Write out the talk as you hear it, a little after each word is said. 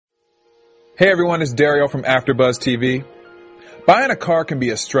Hey everyone, it's Dario from AfterBuzz TV. Buying a car can be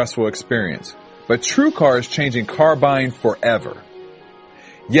a stressful experience, but TrueCar is changing car buying forever.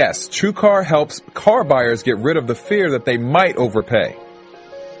 Yes, TrueCar helps car buyers get rid of the fear that they might overpay.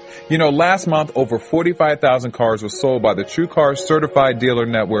 You know, last month, over 45,000 cars were sold by the TrueCar Certified Dealer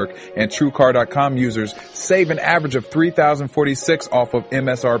Network, and TrueCar.com users save an average of $3,046 off of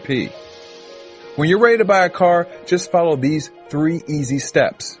MSRP. When you're ready to buy a car, just follow these 3 easy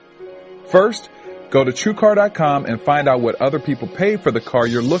steps. First, go to TrueCar.com and find out what other people paid for the car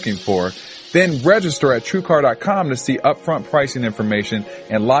you're looking for. Then register at TrueCar.com to see upfront pricing information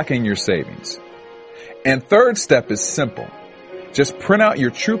and lock in your savings. And third step is simple. Just print out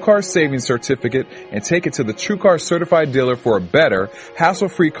your TrueCar savings certificate and take it to the TrueCar certified dealer for a better,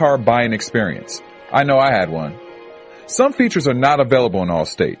 hassle-free car buying experience. I know I had one. Some features are not available in all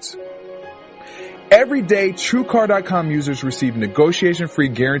states. Every day, TrueCar.com users receive negotiation-free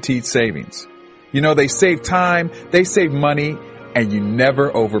guaranteed savings. You know, they save time, they save money, and you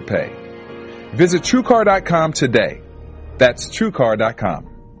never overpay. Visit TrueCar.com today. That's TrueCar.com.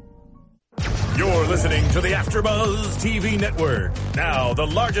 You're listening to the AfterBuzz TV Network, now the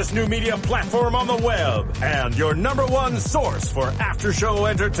largest new media platform on the web, and your #1 source for after-show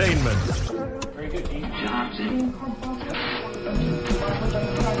entertainment. Very good, Dean Johnson.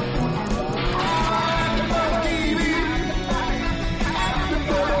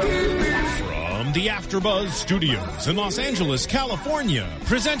 From the AfterBuzz Studios in Los Angeles, California,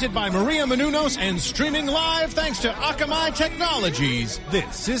 presented by Maria Menounos and streaming live thanks to Akamai Technologies,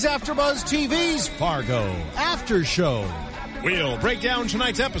 this is AfterBuzz TV's Fargo After Show. We'll break down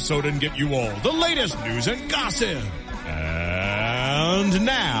tonight's episode and get you all the latest news and gossip. And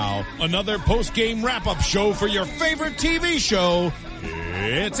now, another post-game wrap-up show for your favorite TV show.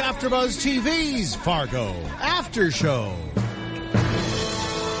 It's AfterBuzz TV's Fargo After Show.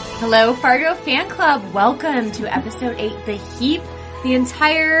 Hello, Fargo Fan Club. Welcome to Episode 8, The Heap. The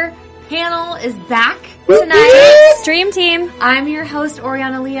entire panel is back tonight. Stream team. I'm your host,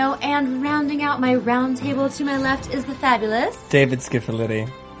 Oriana Leo, and rounding out my round table to my left is the fabulous David Skiffality.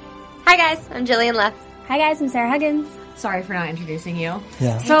 Hi guys, I'm Jillian Leff. Hi guys, I'm Sarah Huggins. Sorry for not introducing you.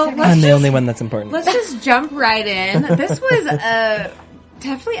 Yeah, So I'm the only one that's important. Let's just jump right in. This was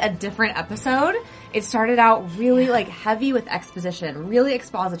definitely a different episode. It started out really heavy with exposition, really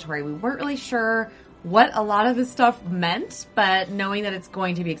expository. We weren't really sure what a lot of this stuff meant, but knowing that it's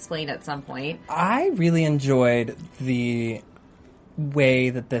going to be explained at some point. I really enjoyed the way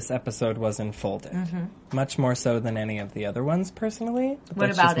that this episode was unfolded. Much more so than any of the other ones, personally. But What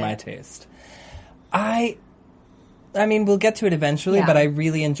that's about just it? my taste. I mean, we'll get to it eventually, Yeah. but I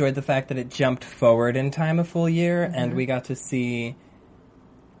really enjoyed the fact that it jumped forward in time a full year, and we got to see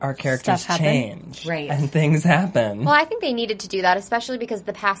our characters Stuff happen. change. Right. And things happen. Well, I think they needed to do that, especially because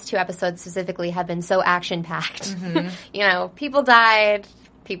the past 2 episodes specifically have been so action-packed. You know, people died,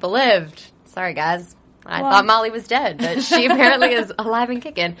 people lived. Sorry, guys. I thought Molly was dead, but she apparently is alive and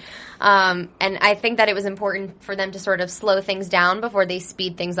kicking. And I think that it was important for them to sort of slow things down before they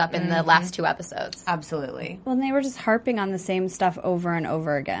speed things up in the last 2 episodes. Absolutely. Well, and they were just harping on the same stuff over and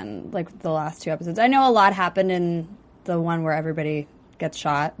over again, like the last 2 episodes. I know a lot happened in the one where everybody gets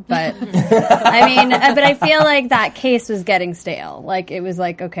shot, but I mean, but I feel like that case was getting stale. Like, it was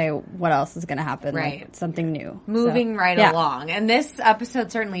like, okay, what else is going to happen? Right. Like, something new. Moving right yeah. along. And this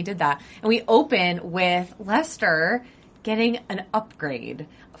episode certainly did that. And we open with Lester getting an upgrade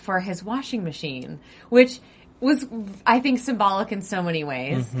for his washing machine, which was, I think, symbolic in so many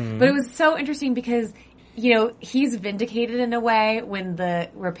ways. But it was so interesting because, you know, he's vindicated in a way when the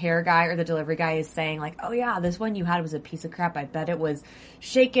repair guy or the delivery guy is saying, like, oh yeah, this one you had was a piece of crap. I bet it was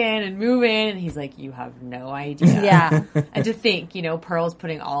shaking and moving. And he's like, you have no idea. Yeah. And to think, you know, Pearl's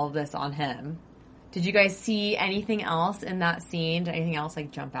putting all of this on him. Did you guys see anything else in that scene? Did anything else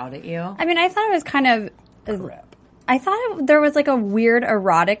jump out at you? I mean, I thought it was kind of... I thought there was a weird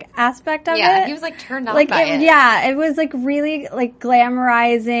erotic aspect of it. Yeah, he was turned on by it. Yeah, it was really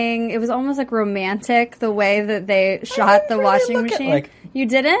glamorizing. It was almost romantic the way that they shot the really washing look at, machine. You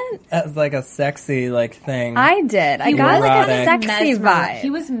didn't? As a sexy thing. I did. I got a sexy vibe. He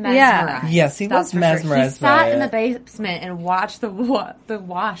was mesmerized. Yeah. Yes, he was for mesmerized Sure. He sat by in the it. basement and watched the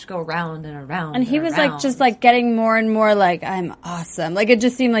wash go round and around. And he was around. just getting more and more I'm awesome. It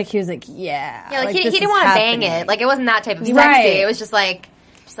just seemed like he was yeah. Yeah, he this didn't is want to bang happening. it. It wasn't that type of sexy. Right. It was just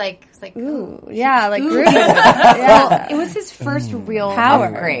ooh, yeah, Ooh. groovy. Well, it was his first real Power.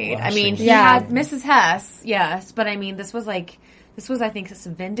 upgrade. I mean, he Yeah. had Mrs. Hess, yes, but I mean, this was I think,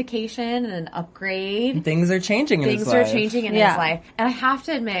 some vindication and an upgrade. Things are changing in his life. Things are changing in Yeah. his life. And I have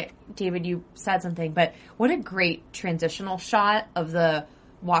to admit, David, you said something, but what a great transitional shot of the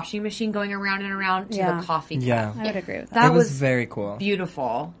washing machine going around and around to Yeah. the coffee cup. Yeah. I would agree with that. That It was was very cool.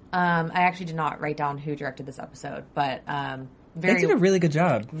 beautiful. I actually did not write down who directed this episode, but They very did a really good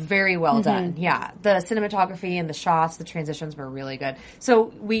job. very well done. Yeah. The cinematography and the shots, the transitions were really good.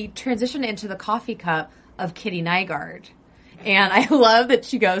 So we transitioned into the coffee cup of Kitty Nygaard. And I love that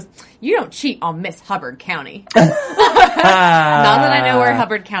she goes, "You don't cheat on Miss Hubbard County." Not that I know where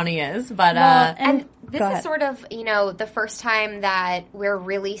Hubbard County is, but Well, And this Go is ahead. sort of, the first time that we're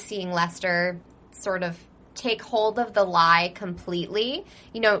really seeing Lester sort of take hold of the lie completely.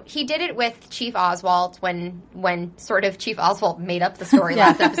 He did it with Chief Oswald when sort of Chief Oswald made up the story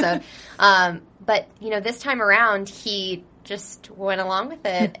last episode. But, this time around, he just went along with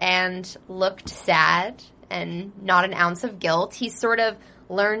it and looked sad and not an ounce of guilt. He's sort of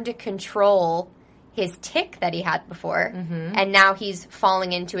learned to control his tick that he had before, and now he's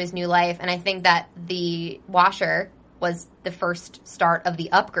falling into his new life. And I think that the washer was the first start of the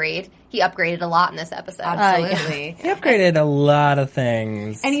upgrade. He upgraded a lot in this episode. absolutely. He upgraded a lot of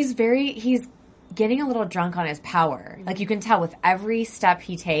things. And he's getting a little drunk on his power. Like you can tell with every step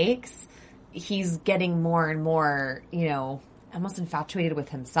he takes, he's getting more and more, almost infatuated with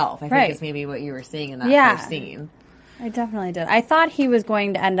himself. I think Right. is maybe what you were seeing in that first scene. I definitely did. I thought he was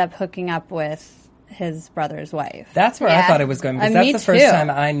going to end up hooking up with his brother's wife. That's where I Yeah. thought it was going, because Me that's the first too. time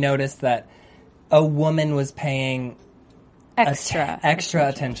I noticed that a woman was paying Extra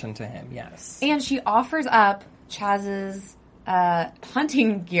attention to him. Yes. And she offers up Chaz's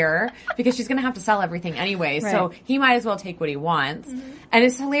hunting gear because she's going to have to sell everything anyway. So Right. he might as well take what he wants. And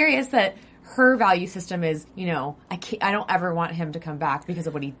it's hilarious that her value system is, I don't ever want him to come back because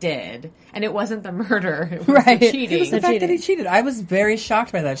of what he did. And it wasn't the murder. It was Right. the It cheating. was The fact that he cheating. cheated. I was very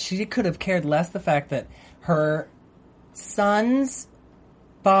shocked by that. She could have cared less the fact that her son's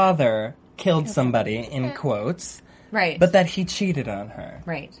father killed somebody, in quotes, Right. but that he cheated on her.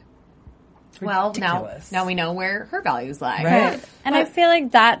 Right. Well, ridiculous. now we know where her values lie. Right. And I feel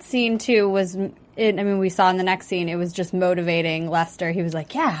like that scene too was. We saw in the next scene, it was just motivating Lester. He was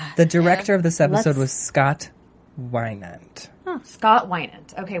like, "Yeah, The director of this episode Let's- was Scott Wynant. Scott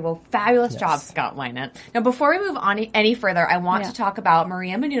Wynant. Okay, well, fabulous job, Scott Wynant. Now, before we move on any further, I want to talk about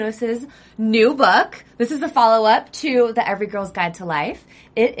Maria Menounos' new book. This is the follow-up to The Every Girl's Guide to Life.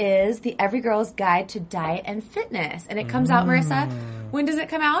 It is The Every Girl's Guide to Diet and Fitness. And it comes out, Marissa, when does it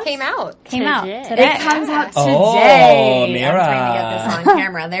come out? Came out. today. It comes out today. Oh, I'm Mira. trying to get this on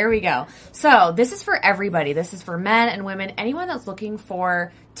camera. There we go. So this is for everybody. This is for men and women. Anyone that's looking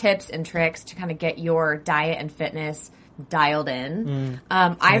for tips and tricks to kind of get your diet and fitness dialed in.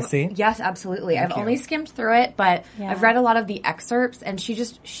 I see? Yes, absolutely. I've you. only skimmed through it, but Yeah. I've read a lot of the excerpts, and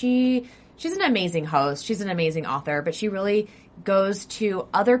she's an amazing host. She's an amazing author, but she really goes to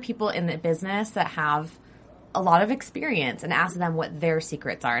other people in the business that have a lot of experience and asks them what their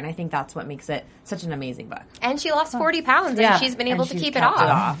secrets are. And I think that's what makes it such an amazing book. And she lost 40 pounds, Yeah. and she's been able And to she's keep it kept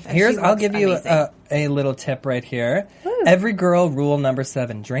off. And she I'll looks give you amazing. a little tip right here. Every girl rule number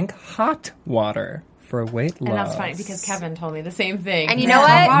 7: drink hot water for weight loss. And that's funny because Kevin told me the same thing. And you Drink know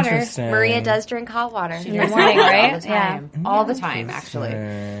hot what? water. Interesting. Maria does drink hot water. She drinks morning, hot water right? all the time. All the time,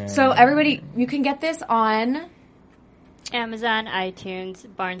 actually. So everybody, you can get this on Amazon, iTunes,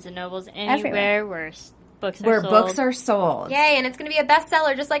 Barnes and Nobles, Everywhere. anywhere where books are where sold. books are sold. Yay, and it's going to be a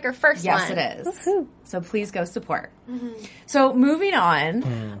bestseller just like her first Yes, one. it is. So please go support. So moving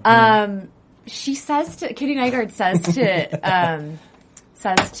on, she says to Kitty Nygaard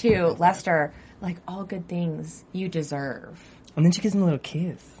says to Lester, like, all good things you deserve. And then she gives him a little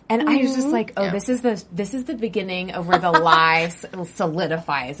kiss. And I was just like, oh, this is the beginning of where the lie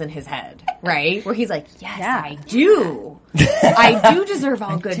solidifies in his head, right? Where he's like, yes, Yeah. I do. I do deserve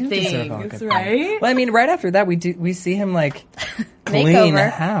all good do things, deserve all good right? things. Well, I mean, right after that, we see him like clean Makeover. the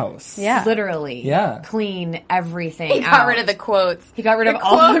house. Yeah. Literally, Yeah. clean everything. He got rid of the quotes. He got rid of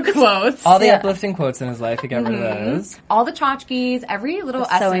all the quotes. All the uplifting quotes in his life, he got rid of those. All the tchotchkes, every little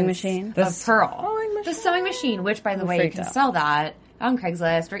essence sewing machine. of pearl. The sewing machine, which, by the way, you freaked can out. sell that on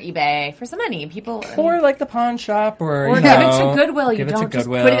Craigslist or eBay for some money. People Or like the pawn shop, or or you give know, it to Goodwill. You give it to don't just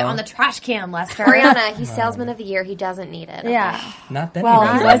Goodwill. put it on the trash can, Lester. Ariana, he's salesman of the year. He doesn't need it. Yeah. Not that Well, he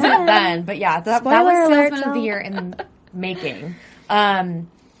anymore. wasn't then, but yeah, that was Spoiler alert, Salesman of the y'all. Year in making.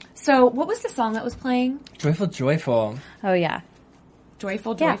 So what was the song that was playing? Joyful, joyful. Oh yeah.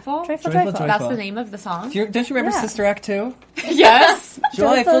 Joyful, Yeah. Joyful? Joyful, Joyful, joyful. That's the name of the song? Don't you remember Yeah. Sister Act 2? Yes.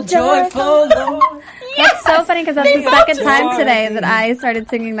 Joyful, joyful. joyful, Lord. That's so funny because that's the second time joy. today that I started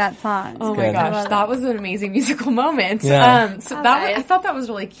singing that song. Oh my good. gosh, that was an amazing musical moment. Yeah. So Oh, that was, guys. I thought that was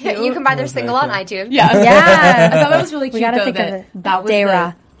really cute. You can buy their That's very single on cool. iTunes. Yeah. Yeah. I thought that was really We cute gotta though think that of it. that was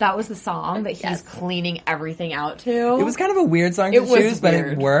Dara. that was the song that he's cleaning everything out to. It was kind of a weird song to It was choose, but it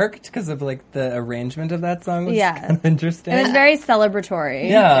weird. worked because of like the arrangement of that song was kind of interesting. It was very celebratory.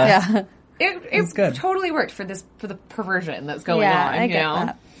 Yeah. It good. totally worked for the perversion that's going Yeah, on. I get you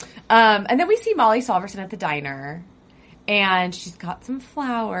know? that. And then we see Molly Solverson at the diner, and she's got some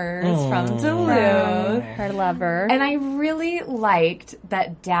flowers from Duluth. Her lover. And I really liked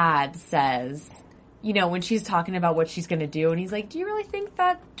that Dad says, you know, when she's talking about what she's going to do, and he's like, do you really think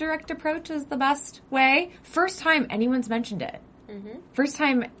that direct approach is the best way? First time anyone's mentioned it. Mm-hmm. First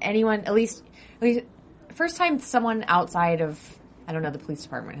time anyone, at least, first time someone outside of, I don't know, the police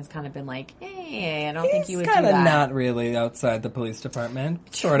department has kind of been like, hey, I don't think you would do that. He's kind of not really outside the police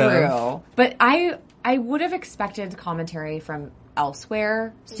department. Sort True. of. But I would have expected commentary from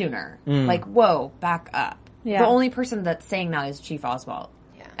elsewhere sooner. Like, whoa, back up. Yeah. The only person that's saying that is Chief Oswald.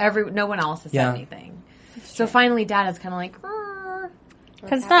 No one else has said anything. So finally, Dad is kind of like,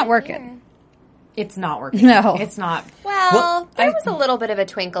 because it's not working. It's not working. No. It's not. Well, there was a little bit of a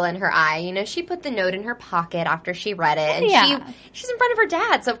twinkle in her eye. You know, she put the note in her pocket after she read it. And she's in front of her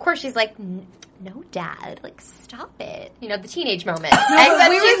dad. So, of course, she's like, no, Dad. Like, stop it. You know, the teenage moment.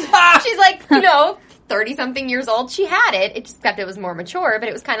 She's like, you know, 30-something years old. She had it. It just, except it was more mature. But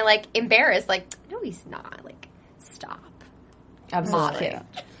it was kind of like embarrassed. Like, no, he's not. Like, stop. Absolutely.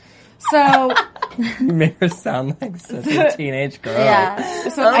 So You made her sound like such a teenage girl. Yeah.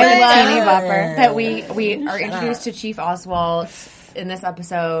 So I love buffer. that we are introduced to Chief Oswald in this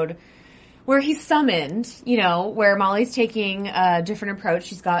episode where he's summoned, you know, where Molly's taking a different approach.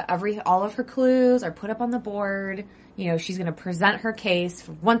 She's got all of her clues are put up on the board. You know, she's going to present her case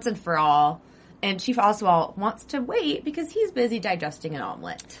for once and for all. And Chief Oswald wants to wait because he's busy digesting an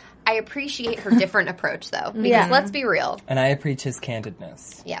omelet. I appreciate her different approach, though, because let's be real. And I appreciate his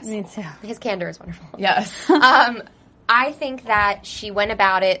candidness. Yes. Me too. His candor is wonderful. Yes. I think that she went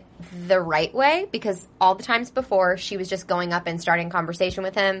about it the right way because all the times before she was just going up and starting a conversation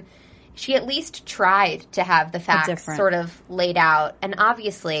with him. She at least tried to have the facts sort of laid out. And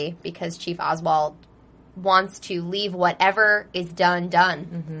obviously, because Chief Oswald wants to leave whatever is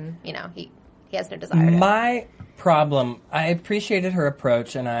done, you know, he has no desire to. My problem, I appreciated her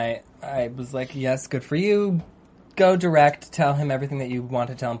approach, and I was like, yes, good for you. Go direct, tell him everything that you want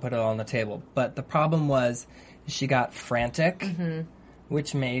to tell him, put it all on the table. But the problem was she got frantic,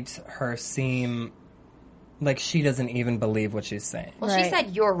 which made her seem like she doesn't even believe what she's saying. Well, she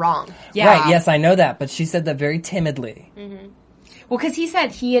said, you're wrong. Yeah. Right, yes, I know that, but she said that very timidly. Well, because he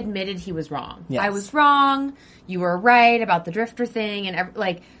said he admitted he was wrong. Yes. I was wrong. You were right about the drifter thing,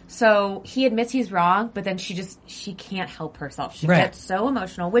 and so he admits he's wrong. But then she can't help herself. She gets so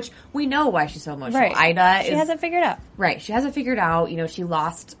emotional, which we know why she's so emotional. Right. Ida She hasn't figured out. Right. She hasn't figured out. You know, she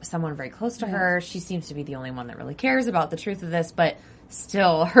lost someone very close to her. She seems to be the only one that really cares about the truth of this. But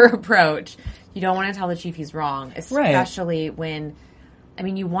still, her approach, you don't want to tell the chief he's wrong, especially when. I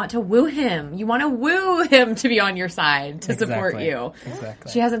mean, you want to woo him. You want to woo him to be on your side, to support you.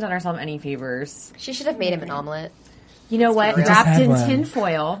 Exactly. She hasn't done herself any favors. She should have made him an omelet. You know what? He just Wrapped had in one.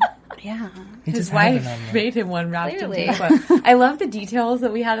 tinfoil. Yeah. He His just had wife it on there. made him one wrapped Clearly. in tinfoil. I love the details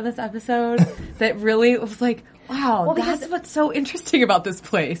that we had in this episode that really was like, wow, that's what's so interesting about this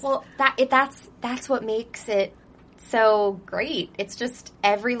place. Well, that's what makes it so great. It's just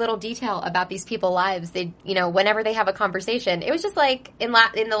every little detail about these people's lives. They, you know, whenever they have a conversation, it was just like in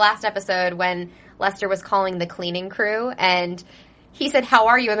the last episode when Lester was calling the cleaning crew and he said, "How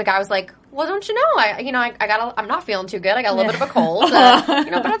are you?" And the guy was like, "Well, don't you know? I'm not feeling too good. I got a little bit of a cold. But other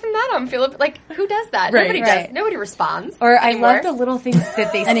than that, I'm feeling like who does that? Right. Nobody does. Nobody responds. Or anymore. I love the little things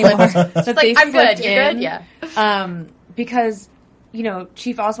that they slipped. That they I'm good. slipped You're in. good. Yeah. Because you know,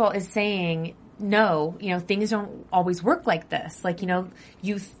 Chief Oswald is saying, no, you know, things don't always work like this. Like, you know,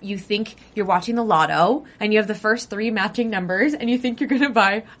 you think you're watching the lotto and you have the first 3 matching numbers and you think you're going to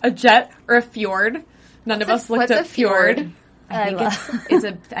buy a jet or a fjord. None of us looked what's up a fjord? I think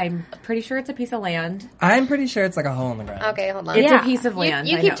it's I'm pretty sure it's a piece of land. I'm pretty sure it's like a hole in the ground. Okay, hold on. It's a piece of land.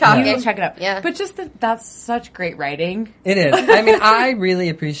 You I keep know. talking. You check it out. Yeah. But just that's such great writing. It is. I mean, I really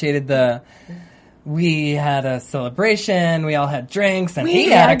appreciated we had a celebration, we all had drinks, and he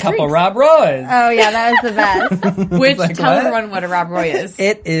had a couple Rob Roys. Oh, yeah, that was the best. Which, Like, tell what? everyone what a Rob Roy is.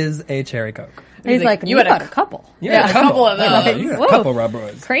 It is a cherry Coke. He's like, you had a couple. You had a couple of those. You had Whoa. a couple Rob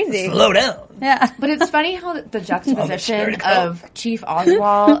Roys. Crazy. Slow down. Yeah. But it's funny how the juxtaposition of Chief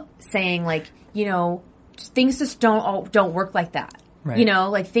Oswald saying, like, you know, things just don't work like that. Right. You know,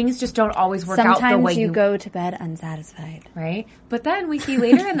 like things just don't always work out the way Sometimes you go to bed unsatisfied. right. But then we see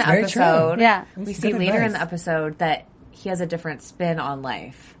later in the Very true. episode, Yeah. we That's see good later in advice. the episode that he has a different spin on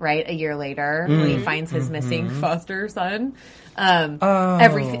life, right? A year later, when he finds his missing foster son.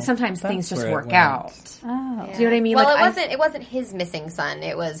 Everything. Sometimes things just work out. Oh. Do you know what I mean? Well, Like, it wasn't his missing son.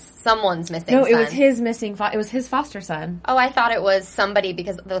 It was someone's missing son. No, it was his missing. It was his foster son. Oh, I thought it was somebody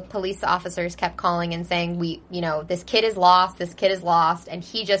because the police officers kept calling and saying, this kid is lost, and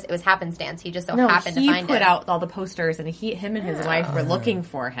it was happenstance. He just happened to find he put him. out all the posters, and him and his wife were looking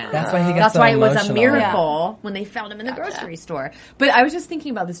for him. That's why he gets That's so why it was a emotional. miracle when they found him in the grocery store. But I was just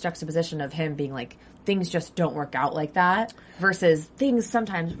thinking about this juxtaposition of him being like, things just don't work out like that, versus things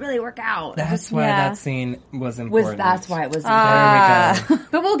sometimes really work out. That's why that scene was important. That's why it was There we go.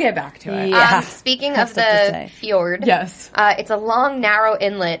 But we'll get back to it. Yeah. Speaking Have of stuff to the say. fjord, Yes. it's a long, narrow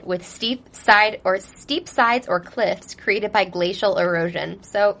inlet with steep sides or cliffs created by glacial erosion.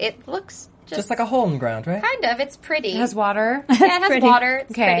 So it looks Just like a hole in the ground, right? kind of. It's pretty. It has water. Yeah, it has Pretty. water.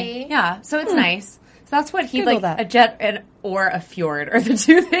 It's Okay. pretty. Yeah. So it's nice. So that's what he'd Google like. that. A jet or a fjord are the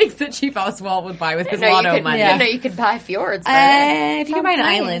two things that Chief Oswald would buy with his lotto money. You could buy fjords. For If you could buy an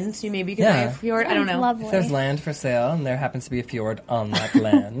nice. island, you maybe could buy Yeah. a fjord. I don't know. Lovely. If there's land for sale and there happens to be a fjord on that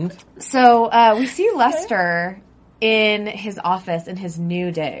land. So we see Lester in his office in his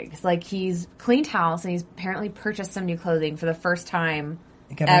new digs. Like, he's cleaned house and he's apparently purchased some new clothing for the first time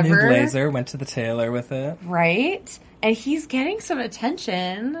Got ever. a new blazer, went to the tailor with it. Right? And he's getting some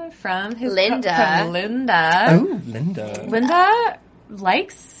attention from his Linda. From Linda. Oh, Linda. Linda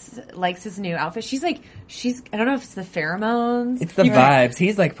likes his new outfit. She's I don't know if it's the pheromones. It's the vibes.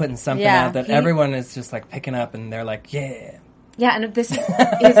 He's like putting something Yeah, out that everyone is just like picking up and they're like, yeah. Yeah, and his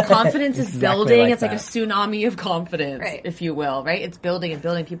confidence is Exactly building. like It's like a that. tsunami of confidence, Right. if you will, right? It's building and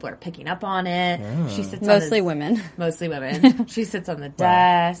building. People are picking up on it. She sits Mostly on women. Mostly women. She sits on the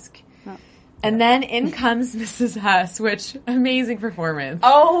desk. And then in comes Mrs. Hess, which amazing performance.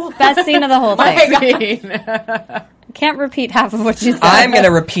 Oh, Best scene of the whole thing. My Can't repeat half of what you said. I'm going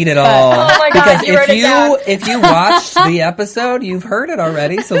to repeat it all. Oh my God, because you wrote it down. if you watched the episode, you've heard it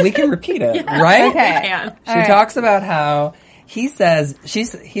already, so we can repeat it, right? Okay. She talks about how he says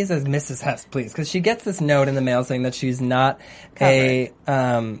Mrs. Hess, please, because she gets this note in the mail saying that she's not an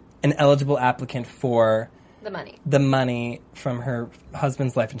eligible applicant for the money from her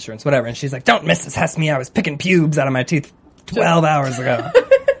husband's life insurance, whatever. And she's like, "Don't Mrs. Hess me. I was picking pubes out of my teeth 12 hours ago."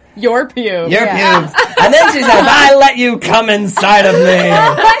 Your pubes. Your pubes. And then she says, "I let you come inside of me."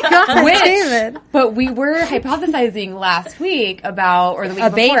 But we were hypothesizing last week or the week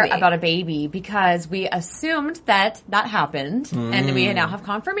before, baby. about a baby, because we assumed that happened, and we now have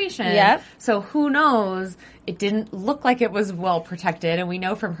confirmation. Yep. So who knows? It didn't look like it was well protected, and we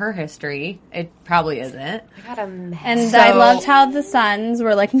know from her history it probably isn't. I got a mess. And I loved how the sons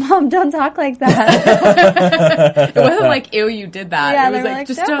were like, "Mom, don't talk like that." It wasn't like, ew, you did that. Yeah, It was they were like, like,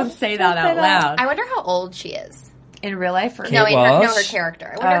 just don't say that say out that. loud. I wonder how old she is. In real life? Or No, Walsh? her character.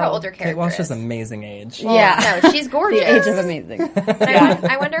 I wonder how old her character Kate Walsh is. is amazing age. Well, Yeah. No, she's gorgeous. The age of amazing.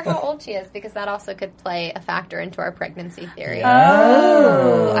 I wonder how old she is, because that also could play a factor into our pregnancy theory.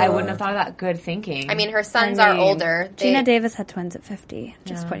 Oh, I wouldn't have thought of that. Good thinking. I mean, her sons are older. Gina Davis had twins at 50.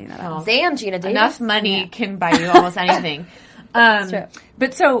 Just pointing that out. Damn, Gina Davis. Enough money can buy you almost anything. true.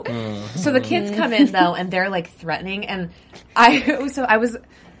 But so the kids come in though, and they're like threatening, and I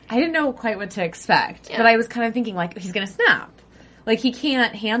didn't know quite what to expect, but I was kind of thinking like he's gonna snap. Like, he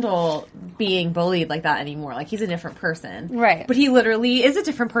can't handle being bullied like that anymore. Like, he's a different person. Right. But he literally is a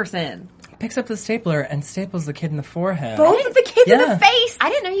different person. Picks up the stapler and staples the kid in the forehead. Both of the kids in Yeah. the face! I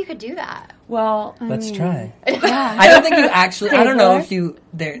didn't know you could do that. Well, Let's try. I don't think you actually. I don't know if you.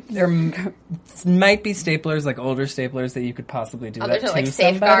 There might be staplers, like older staplers, that you could possibly do that there's to no, like,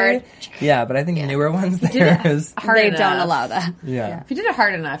 somebody. safeguard. Yeah, but I think newer ones there's. hard They enough. don't allow that. Yeah. If you did it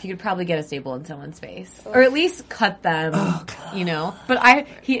hard enough, you could probably get a staple in someone's face. Or at least cut them, you know? But I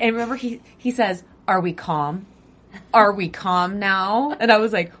remember he says, "Are we calm? Are we calm now?" And I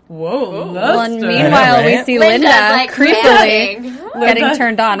was like, whoa, Well, and Lester. meanwhile, we Right? see Linda's, Linda like, creepily panicking. getting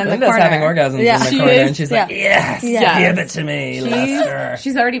turned on in Linda's the corner. having orgasms Yeah. in the She corner, is. and she's like, "Yes, Yes. give it to me, Lester."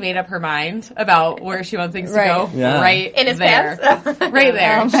 She's already made up her mind about where she wants things Right. to go. Yeah. Right In his there. pants? Right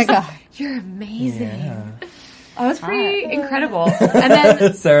there. Oh my god. You're amazing. Yeah. Oh, it's pretty incredible. And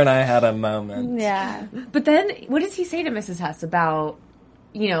then, Sarah and I had a moment. Yeah. but then, what does he say to Mrs. Hess about,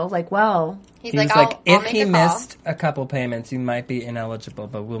 like, well, He's He like, was like, I'll if make he a call. missed a couple payments, you might be ineligible,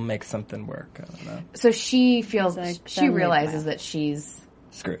 but we'll make something work. I don't know. so she feels, He's like, she then realizes leave. that she's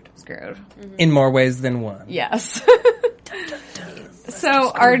Screwed. screwed. In more ways than one. Yes. So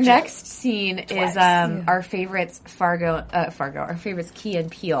our next scene is our favorites our favorites Key and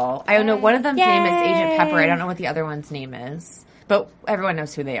Peele. I don't know, one of them's name is Agent Pepper. I don't know what the other one's name is. But everyone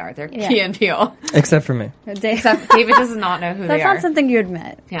knows who they are. They're Key and Peele. Except for me. Except David does not know who they That's are. not something you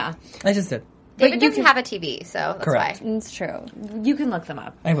admit. Yeah. I just did. David doesn't have a TV, so that's Correct. why. It's true. You can look them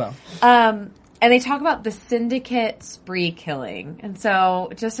up. I will. And they talk about the syndicate spree killing. And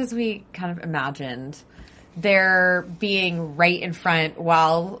so, just as we kind of imagined, they're being right in front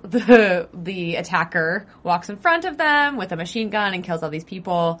while the attacker walks in front of them with a machine gun and kills all these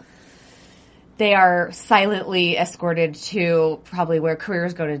people. They are silently escorted to probably where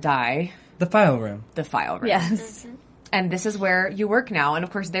careers go to die. The file room. The file room. Yes. And this is where you work now. And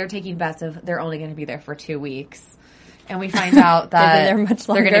of course, they're taking bets of they're only going to be there for 2 weeks. And we find out that They've been there much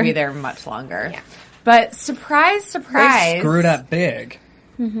they're going to longer. be there much longer. Yeah. But surprise, surprise. They screwed up big.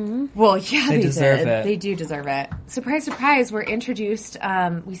 Well, yeah, They deserve did. it. They do deserve it. Surprise, surprise. We're introduced.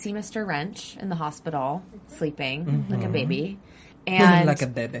 We see Mr. Wrench in the hospital sleeping like a baby. And Like a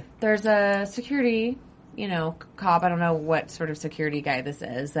baby. there's a security, cop. I don't know what sort of security guy this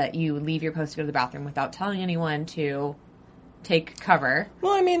is, that you leave your post to go to the bathroom without telling anyone to take cover.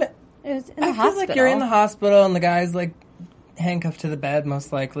 Well, I mean, It was in the I feel like you're in the hospital and the guy's like handcuffed to the bed,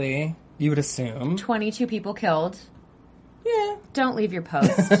 most likely. You would assume. 22 people killed. Yeah. Don't leave your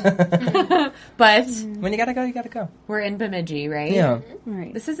post. But When you gotta go, you gotta go. we're in Bemidji, right? Yeah.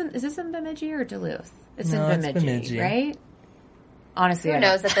 Right. Is this in Bemidji or Duluth? It's No, in it's Bemidji, Bemidji. right? Honestly, Who I don't-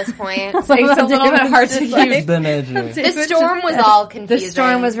 knows at this point? It's a little bit hard to keep. Bemidji. The storm was all The confusing.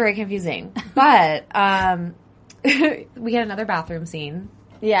 storm was very confusing. But we had another bathroom scene.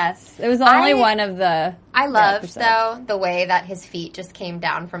 Yes. It was only one of the... I loved, episodes. though, the way that his feet just came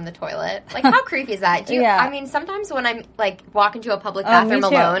down from the toilet. Like, how creepy is that? Yeah. I mean, sometimes when I'm, like, walking to a public me bathroom too.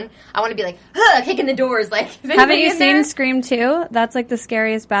 alone, I want to be like, kicking the doors, like, is Haven't anybody you in seen there? Scream 2? That's like the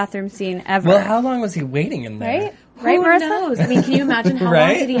scariest bathroom scene ever. Well, how long was he waiting in there? Right? Right, Who Marissa? knows? I mean, can you imagine how long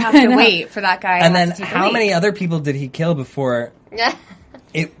Right? did he have to wait for that guy? And to then have to take a how leak? many other people did he kill before Yeah.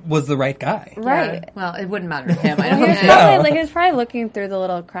 it was the right guy? Right. Yeah. Well, it wouldn't matter to him. I He was, don't know. probably, he was probably looking through the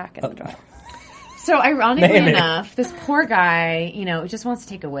little crack in the door. So ironically Maybe. enough, this poor guy, just wants to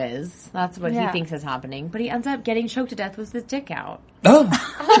take a whiz. That's what he Yeah. thinks is happening. But he ends up getting choked to death with his dick out. Oh,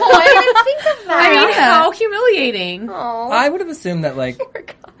 Oh, I didn't think of that. I mean, how humiliating. Oh, I would have assumed that like poor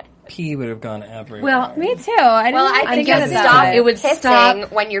guy. pee would have gone everywhere. Well, Me too. I didn't Well, I think think of it it would that stop. way. It would Pissing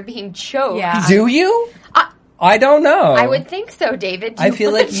stop. when you're being choked. Yeah. do you? I don't know. I would think so, David. Do I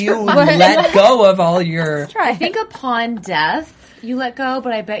feel want like to you try? let go of all your. I think upon death, you let go,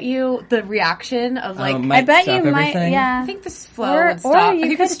 but I bet you the reaction of like, might I bet stop you might, everything. yeah. I think this flow Or- would or stop. you I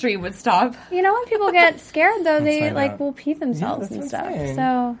think the could- stream would stop. You know when people get scared though, they find like out. will pee themselves that's and what stuff. I'm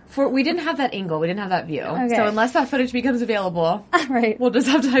saying. So We didn't have that angle. We didn't have that view. Okay. So unless that footage becomes available, right. we'll just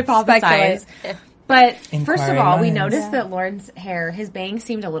have to hypothesize. Speculate. But first of Inquiring all, we minds. noticed that Lauren's hair, his bangs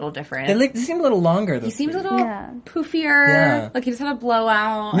seemed a little different. They seemed a little longer. He seemed a little Yeah. poofier. Yeah. Like he just had a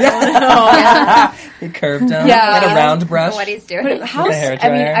blowout. I don't know. He curved down. Yeah. Like a round brush. What he's doing. But how? With a hair I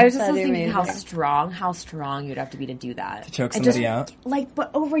mean, dryer. I was just That'd be thinking how amazing. strong you'd have to be to do that. To choke And somebody just, out. like,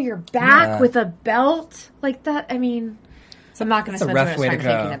 but over your back Yeah. with a belt like that. I mean, I'm not going to It's a spend rough too way much to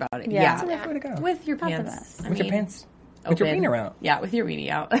time go. thinking about it. Yeah. It's a rough way to go. With your Not the pants. best. I With your mean, pants. With your open. wiener out. Yeah, with your weenie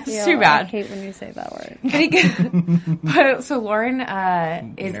out. It's Ew, too I bad. hate when you say that word. But so Lauren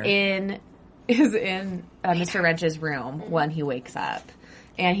is Wiener. in Mr. Wrench's room when he wakes up,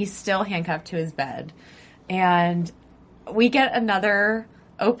 and he's still handcuffed to his bed, and we get another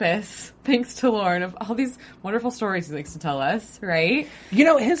opus thanks to Lauren of all these wonderful stories he likes to tell us. Right? You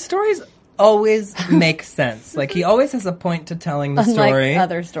know, his stories always make sense. Like, he always has a point to telling the Unlike story.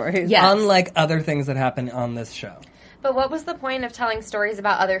 other stories. Yeah. Unlike other things that happen on this show. But what was the point of telling stories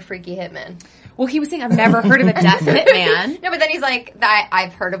about other freaky hitmen? Well, he was saying I've never heard of a deaf hitman. No, but then he's like,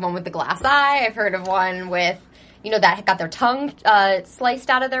 I've heard of one with the glass eye. I've heard of one with, that got their tongue sliced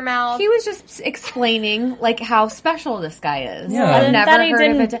out of their mouth. He was just explaining like how special this guy is. Yeah. I've And never that he heard of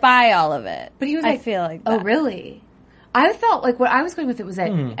a didn't deaf. buy all of it. But he was I like, feel like oh, that. really? I felt like what I was going with it was that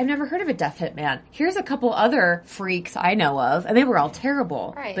I've never heard of a deaf hitman. Here's a couple other freaks I know of, and they were all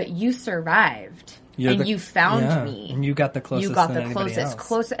terrible. Right. But you survived, You're and the- you found yeah, me. and you got the closest You got than the anybody closest, else.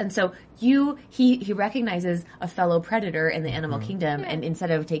 close, and so he recognizes a fellow predator in the animal kingdom, and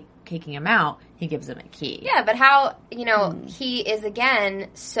instead of taking him out, he gives him a key. Yeah, but how, he is, again,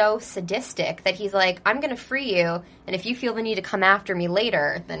 so sadistic that he's like, I'm going to free you, and if you feel the need to come after me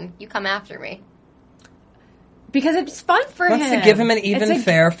later, then you come after me. Because it's fun for him. Wants to give him an even, It's a-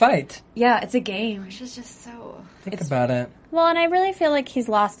 fair fight. Yeah, it's a game. Which is just so... Think about it. Well, and I really feel like he's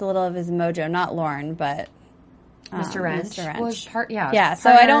lost a little of his mojo. Not Lauren, but Mr. Wrench Mr. Wrench. was part. Yeah, Yeah, so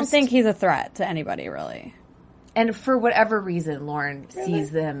I don't partners. think he's a threat to anybody, really. And for whatever reason, Lauren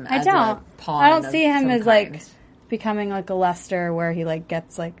sees them I as don't. a pawn. I don't of see him some as, like, kind. becoming like a Lester where he like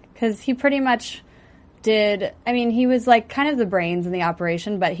gets like, because he pretty much did, I mean, he was like kind of the brains in the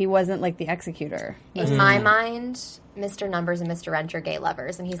operation, but he wasn't like the executor. In my mind, Mr. Numbers and Mr. Wrench are gay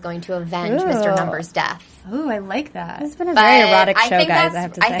lovers, and he's going to avenge Mr. Numbers' death. Ooh, I like that. It's been a very erotic show, think guys, I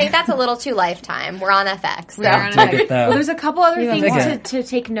have to say. I think that's a little too Lifetime. We're on FX. So. We're on Dig it, it. though. Well, there's a couple other Even things bigger. to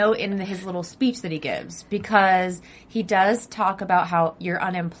take note in his little speech that he gives, because he does talk about how you're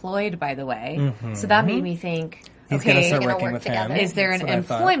unemployed, by the way. So that made me think, He's going to okay, start gonna working work with together. him. is there an That's what I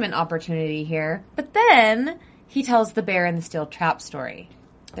thought. employment opportunity here? But then he tells the bear in the steel trap story.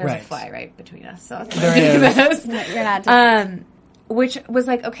 There's Right. a fly right between us, so that's There is. You're not which was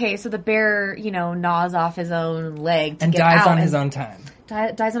like, okay, so the bear, gnaws off his own leg to And get dies out on his and own time.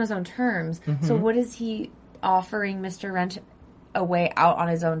 dies on his own terms. So what is he offering Mr. Wrench a way out on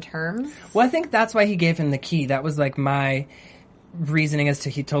his own terms? Well, I think that's why he gave him the key. That was like my reasoning as to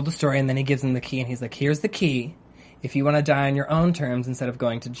he told the story and then he gives him the key and he's like, here's the key. If you want to die on your own terms instead of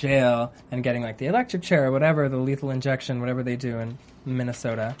going to jail and getting like the electric chair or whatever, the lethal injection, whatever they do in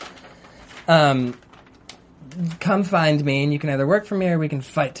Minnesota, come find me and you can either work for me or we can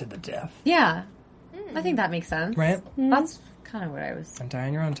fight to the death. Yeah. I think that makes sense. Right? That's kind of what I was... And die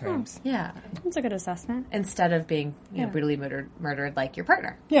on your own terms. Yeah. That's a good assessment. Instead of being brutally murdered like your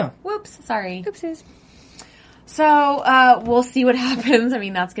partner. Yeah. Whoops, sorry. Oopsies. So we'll see what happens. I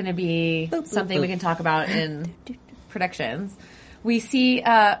mean, that's going to be something we can talk about in predictions. We see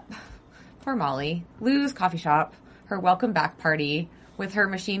poor Molly, Lou's coffee shop, her welcome back party with her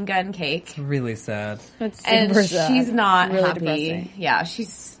machine gun cake. Really sad. It's And super sad. she's not Really happy. depressing. Yeah,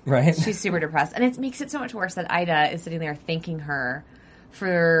 she's Right? She's super depressed, and it makes it so much worse that Ida is sitting there thanking her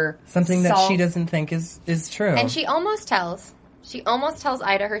for Something that salt- she doesn't think is true. And she almost tells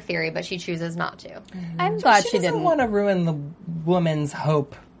Ida her theory, but she chooses not to. I'm glad she doesn't didn't. want to ruin the woman's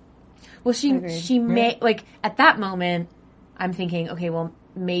hope. Well, she may like at that moment. I'm thinking, okay, well,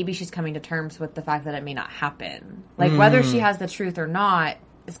 maybe she's coming to terms with the fact that it may not happen. Like whether she has the truth or not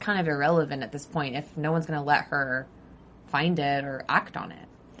is kind of irrelevant at this point. If no one's going to let her find it or act on it,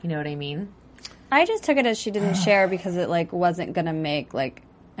 you know what I mean? I just took it as she didn't share because it like wasn't gonna make like.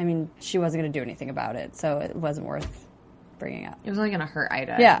 I mean, she wasn't gonna do anything about it, so it wasn't worth bringing up. It was only going to hurt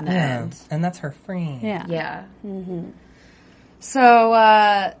Ida. Yeah. in the Yeah. end. And that's her friend. Yeah. Yeah.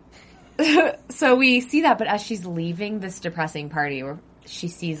 So, so we see that, but as she's leaving this depressing party, where she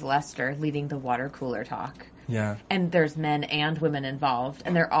sees Lester leading the water cooler talk, Yeah. and there's men and women involved,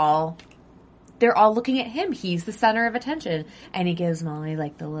 and they're all looking at him. He's the center of attention, and he gives Molly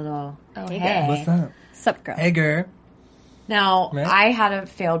like the little, oh hey. What's up? Sup, girl. Hey, girl. Now, Right? I had a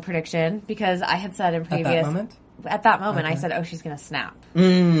failed prediction because I had said in previous At that moment? I said, oh, she's going to snap.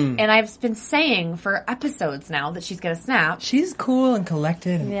 Mm. And I've been saying for episodes now that she's going to snap. She's cool and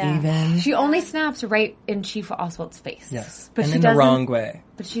collected and Yeah. even. She only snaps right in Chief Oswald's face. Yes. But and she in the doesn't- wrong way.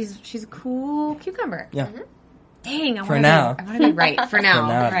 But she's a cool cucumber. Yeah. Dang, I For want now. I want to be right for now,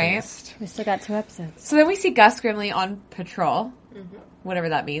 now, at right? least. We still got 2 episodes. So then we see Gus Grimley on patrol, whatever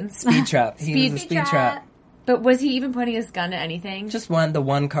that means. Speed trap. He was a speed trap. But was he even pointing his gun at anything? Just the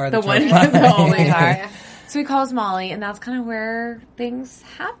one car the that one, drove by. the only car. So he calls Molly, and that's kind of where things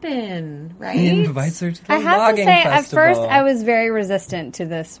happen, right? He invites her to the I have to logging say, festival. at first, I was very resistant to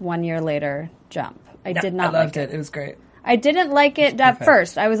this 1 year later jump. I did not I loved like it. it. It was great. I didn't like it at perfect.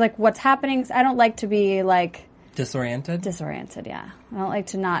 first. I was like, what's happening? I don't like to be like Disoriented? disoriented, yeah. I don't like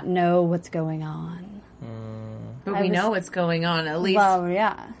to not know what's going on. But we know what's going on. At least Well,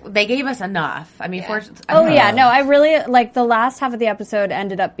 yeah. they gave us enough. I mean, Oh yeah, no, I really like the last half of the episode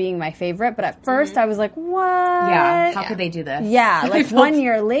ended up being my favorite, but at first I was like, what? Yeah, how could they do this? Yeah, I like felt 1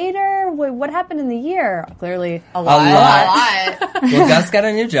 year later, what happened in the year? Clearly a lot. Well, Gus got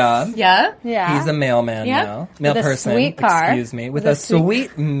a new job. Yeah? Yeah. He's a mailman Yep. now. Male With a person. sweet car. Excuse me. With a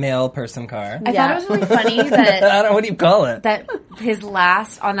sweet male person car. I thought it was really funny I that don't know, what do you call it? that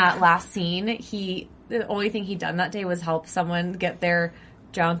on that last scene, the only thing he'd done that day was help someone get their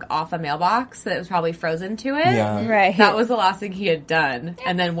junk off a mailbox that was probably frozen to it. Yeah. Right. That was the last thing he had done.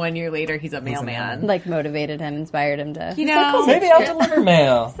 And then 1 year later, he's a mailman. like motivated him, inspired him to. You know, Maybe I'll deliver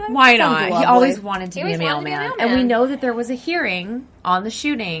mail. why not? Sounds He lovely. always wanted to be a always wanted to be a mailman. mailman. And we know that there was a hearing on the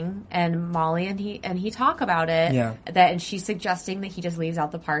shooting, and Molly and he talk about it. Yeah. And she's suggesting that he just leaves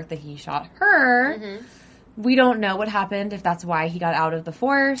out the part that he shot her. Mm-hmm. We don't know what happened, if that's why he got out of the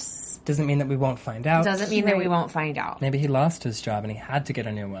force. Doesn't mean that we won't find out. Doesn't mean that we won't find out. Maybe he lost his job and he had to get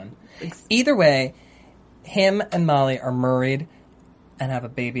a new one. Either way, him and Molly are married and have a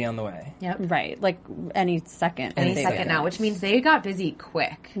baby on the way. Yep. Right, like any second. Any Any second second. now, which means they got busy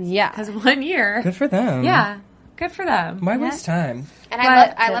quick. Yeah. Because 1 year. Good for them. Yeah. Good for them. Why waste time? And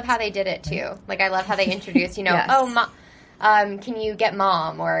I love how they did it too. Like I love how they introduced, Yes. can you get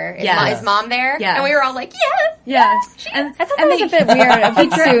mom or Yes. is mom there? Yes. And we were all like, yes. Yes. And I thought that was a bit weird, a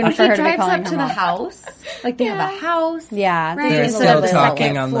bit soon for her to be drives calling up her to mom. the house. Like they have a house. Yeah, Right. They're Instead still of the talking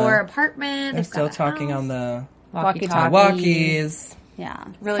second on floor the- apartment. They're they've still got a talking house. on the Walkie-talkie. walkies. Yeah.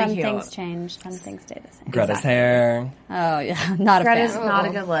 Really some cute. things change, some things stay the same. Greta's hair. Oh, yeah. Not a Greta's fan. not a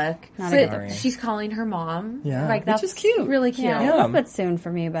good look. Not a But good look. she's calling her mom. Yeah, Like which that's is cute. Really cute. Yeah, Yeah. a bit soon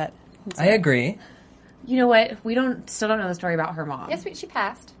for me, but I agree. You know what? We still don't know the story about her mom. Yes, she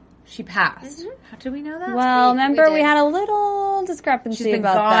passed. She passed. How did we know that? well, remember we did. had a little discrepancy She's been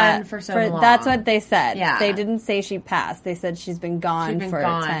about gone that. for so long. That's what they said. Yeah. They didn't say she passed. They said she's been gone She'd been for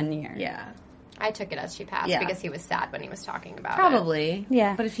gone. 10 years. Yeah. I took it as she passed Yeah. because he was sad when he was talking about it. Probably.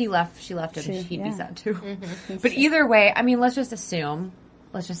 Yeah. But if she left him, he'd be yeah. sad too. But either way, I mean, let's just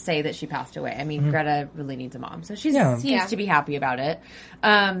say that she passed away. I mean, Greta really needs a mom. So she Yeah. seems Yeah. to be happy about it.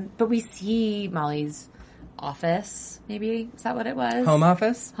 But we see Molly's office, maybe. Is that what it was? Home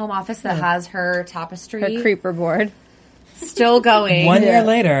office. Home office that has her tapestry. Her creeper board. Still going. 1 year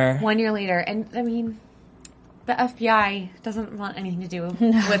later. 1 year later. And I mean, the FBI doesn't want anything to do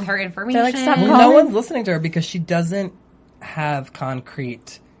with her information. They're like, stop Well, calling. no one's listening to her because she doesn't have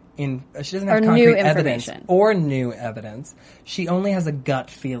concrete she doesn't have Or concrete new evidence information. or new evidence. She only has a gut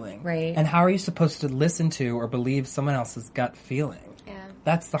feeling. Right. And how are you supposed to listen to or believe someone else's gut feeling? Yeah.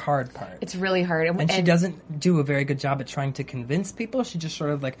 That's the hard part. It's really hard. And she doesn't do a very good job at trying to convince people. She just sort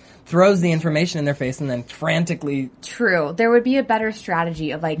of like throws the information in their face and then frantically. True. There would be a better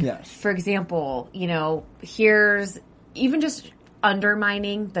strategy of like, Yes. for example, here's even just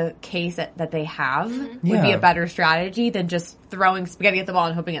undermining the case that they have would be Yeah. a better strategy than just throwing spaghetti at the wall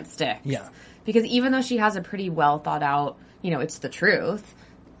and hoping it sticks. Yeah. Because even though she has a pretty well thought out, it's the truth.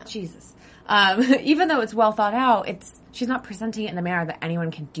 Jesus. Even though it's well thought out, she's not presenting it in a manner that anyone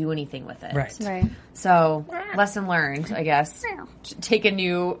can do anything with it. Right. Right. So, lesson learned, I guess. Take a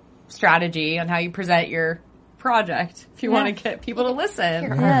new strategy on how you present your project if you want to get people to listen.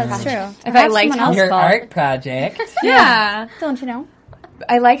 Yeah, that's true. If I liked how Your art project. Yeah. Don't you know?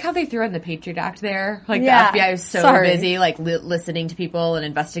 I like how they threw in the Patriot Act there. Like, Yeah. the FBI is so Sorry. busy, like, listening to people and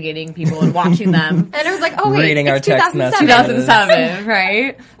investigating people and watching them. And it was like, oh wait, Reading our it's text 2007. messages. 2007,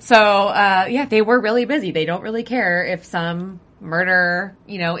 right? So, they were really busy. They don't really care if some murder,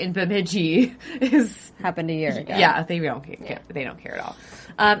 in Bemidji is... Happened a year ago. Yeah, they don't care. They don't care at all.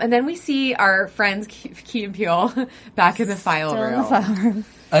 And then we see our friends Key and Peele back in the file Still in room. the file room.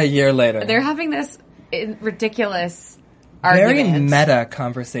 A year later. They're having this ridiculous very argument. meta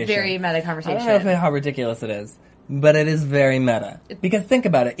conversation. Very meta I conversation. don't know how ridiculous it is, but it is very meta. Because think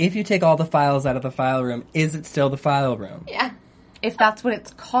about it. If you take all the files out of the file room, is it still the file room? Yeah. If that's what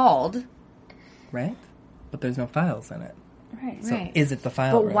it's called. Right? But there's no files in it. Right. So Right. is it the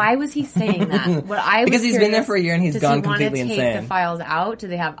file But room? why was he saying that? What I was Because he's been there curious, for a year and he's does gone he wanna completely take insane. the files out? Do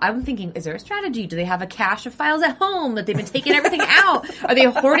they have? I'm thinking, is there a strategy? Do they have a cache of files at home that they've been taking everything out? Are they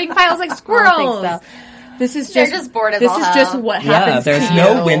hoarding files like squirrels? so. This is They're just just bored as This all is just hell. what Yeah, happens. there's to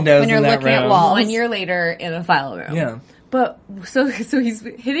no you windows when you're in that looking at room. walls. 1 year later in a file room. Yeah. But so he's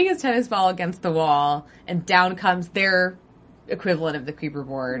hitting his tennis ball against the wall, and down comes their equivalent of the creeper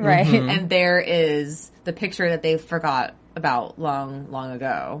board. Right. Mm-hmm. And there is the picture that they forgot about long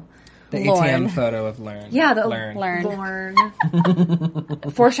ago. The Lorne. ATM photo of Learn. Yeah, the Learn. Lorne.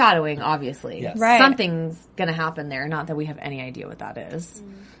 Foreshadowing, obviously. Yes. Right. Something's going to happen there. Not that we have any idea what that is.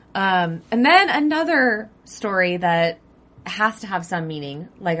 And then another story that has to have some meaning,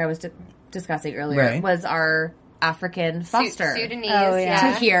 like I was discussing earlier, Right. was our African foster. Sudanese. Oh,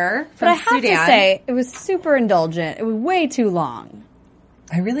 yeah. To hear But from I have Sudan. to say, it was super indulgent. It was way too long.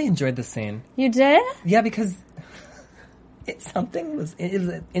 I really enjoyed the scene. You did? Yeah, because it was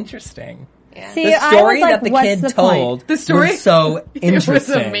interesting. Yeah. See, The I story was like, that the what's kid the told point? The story was so it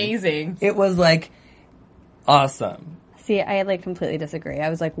interesting. was amazing. It was like awesome. See, I like completely disagree. I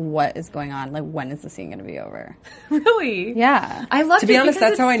was like, what is going on? Like, when is the scene going to be over? Really? Yeah. I loved To be it honest,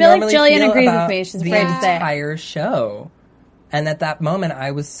 because that's how I feel like normally Jillian feel agrees with about me. She's the afraid to say it. entire show. And at that moment,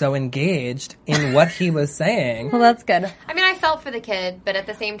 I was so engaged in what he was saying. Well, that's good. I mean, I felt for the kid, but at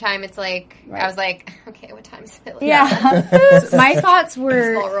the same time, it's like I was like, okay, what time is it? Like, Yeah. my thoughts Ball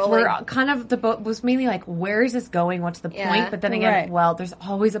were rolling. kind of the boat was mainly like, where is this going? What's the Yeah. point? But then again, Right. well, there's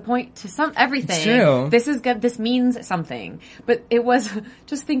always a point to everything. It's true. This is good. This means something. But it was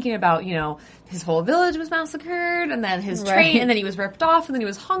just thinking about, his whole village was massacred, and then his Right. train, and then he was ripped off, and then he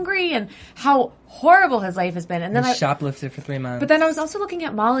was hungry, and how horrible his life has been. And then He shoplifted for 3 months. But then I was also looking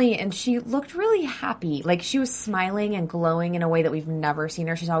at Molly, and she looked really happy. Like, she was smiling and glowing in a way that we've never seen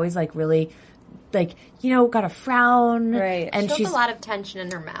her. She's always, like, really like, got a frown. Right. And she's a lot of tension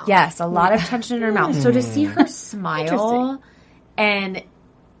in her mouth. Yes, a lot of tension in her mouth. So to see her smile, and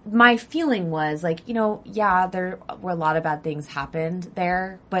my feeling was like, there were a lot of bad things happened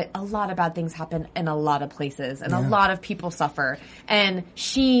there, but a lot of bad things happen in a lot of places, and a lot of people suffer. And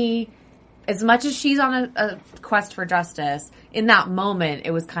she, as much as she's on a quest for justice, in that moment,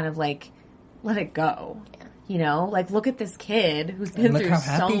 it was kind of like, let it go. Like, look at this kid who's been through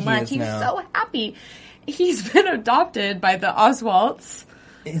so much. He's so happy. He's been adopted by the Oswalts.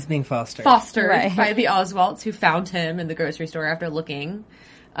 He's being fostered. By the Oswalts, who found him in the grocery store after looking.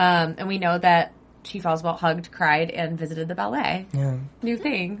 And we know that Chief Oswalt hugged, cried, and visited the ballet. Yeah. New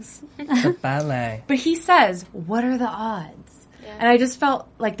things. The ballet. But he says, what are the odds? Yeah. And I just felt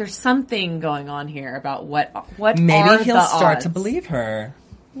like there's something going on here about what maybe he'll start to believe her.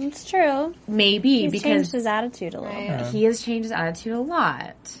 It's true. Maybe He's because changed his attitude a little bit. He has changed his attitude a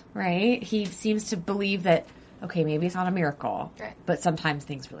lot, right? He seems to believe that, okay, maybe it's not a miracle, but sometimes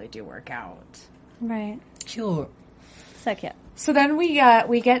things really do work out. Right. Sure. So cute. So then we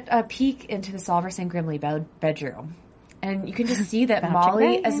get a peek into the Solvers and Grimley bedroom, and you can just see that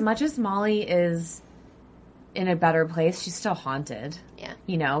Molly, as much as Molly is in a better place, she's still haunted.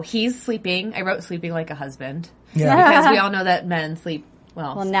 Yeah. He's sleeping. I wrote sleeping like a husband. Yeah. Because we all know that men sleep.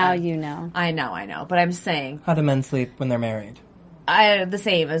 Well, now you know. I know. But I'm saying... How do men sleep when they're married? The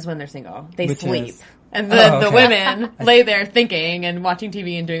same as when they're single. They sleep. And the women lay there thinking and watching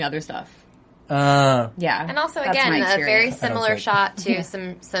TV and doing other stuff. Yeah. And also, again, a very similar shot to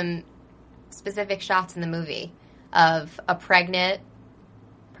some specific shots in the movie of a pregnant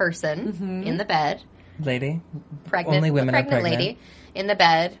person in the bed. Lady? Only women are pregnant. Lady in the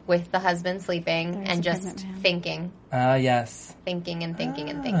bed with the husband sleeping and just thinking. Yes. Thinking and thinking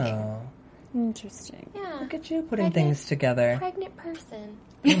and thinking. Interesting. Yeah. Look at you putting things together. Pregnant person.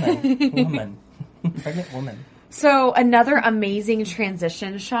 Woman. Pregnant woman. So another amazing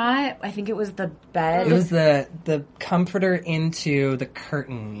transition shot. I think it was the bed. It was the comforter into the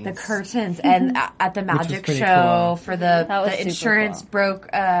curtains. The curtains. And at the magic show for the insurance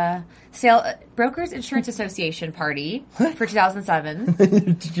Brokers Insurance Association party for 2007.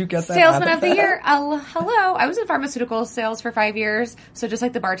 Did you get that? Salesman of the Year. Hello. I was in pharmaceutical sales for 5 years. So just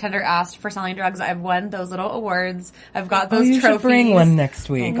like the bartender asked for selling drugs, I've won those little awards. I've got those trophies. Should bring one next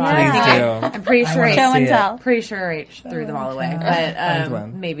week. Oh, please do. I'm pretty sure show and tell. Pretty sure H threw them all away.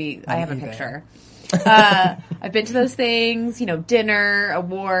 But maybe I have a picture. I've been to those things, dinner,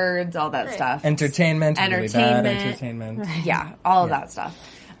 awards, all that stuff. Entertainment. Really bad entertainment. Yeah, all of that stuff.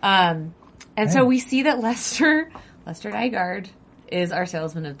 And so we see that Lester Nygaard is our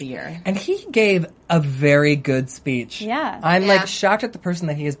Salesman of the Year. And he gave a very good speech. Yeah. I'm shocked at the person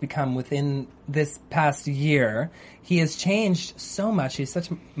that he has become within this past year. He has changed so much. He's such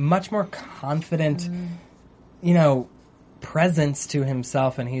much more confident, presence to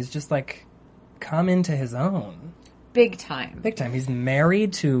himself, and he's just come into his own. Big time. He's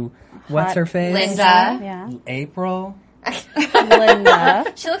married to what's her face? Linda. Yeah. April.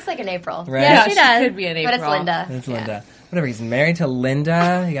 Linda. She looks like an April. Right? Yeah, she does. Could be an April. But it's Linda. It's Linda. Whatever, he's married to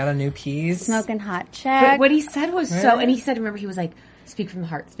Linda. He got a new piece. Smoking hot check. But what he said was and he said, remember, he was like, speak from the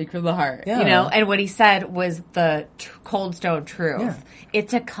heart, Yeah. And what he said was the cold stone truth. Yeah.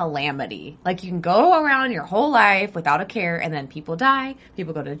 It's a calamity. Like, you can go around your whole life without a care, and then people die,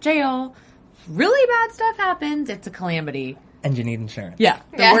 people go to jail, really bad stuff happens, it's a calamity. And you need insurance. Yeah.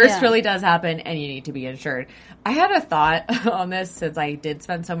 The worst really does happen, and you need to be insured. I had a thought on this since I did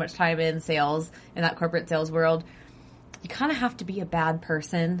spend so much time in sales, in that corporate sales world. You kind of have to be a bad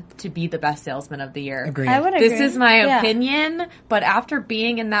person to be the best salesman of the year. Agreed. I would agree. This is my opinion, but after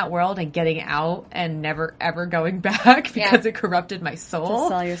being in that world and getting out and never ever going back because it corrupted my soul. To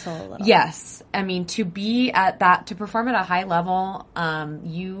sell your soul a little. Yes. I mean, to be at that, to perform at a high level,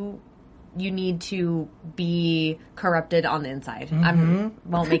 you need to be corrupted on the inside. I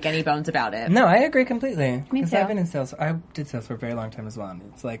won't make any bones about it. No, I agree completely. Me too. I've been in sales. I did sales for a very long time as well. And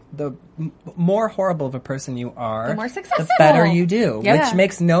it's like the more horrible of a person you are, the more successful, the better you do. Yep. Which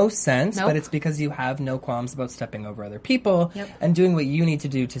makes no sense, but it's because you have no qualms about stepping over other people and doing what you need to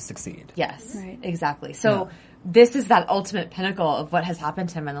do to succeed. Yes, exactly. So this is that ultimate pinnacle of what has happened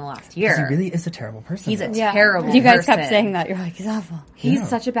to him in the last year. He really is a terrible person. He's a terrible person. You guys kept saying that. You're like, he's awful. He's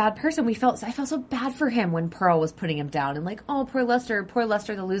such a bad person. I felt so bad for him when Pearl was putting him down and like, oh, poor Lester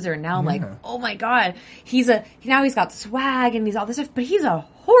the loser. And now I'm like, oh my God, now he's got swag and he's all this stuff, but he's a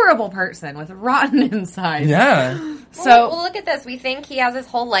horrible person with rotten inside. Yeah. So well, look at this. We think he has his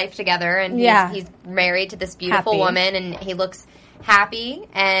whole life together and he's married to this beautiful woman and he looks happy,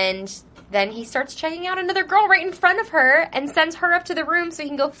 and then he starts checking out another girl right in front of her and sends her up to the room so he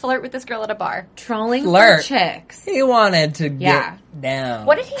can go flirt with this girl at a bar. Trolling Flirt. for chicks. He wanted to Yeah. get down.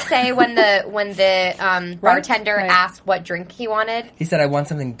 What did he say when the bartender Right. asked what drink he waned? He said, I want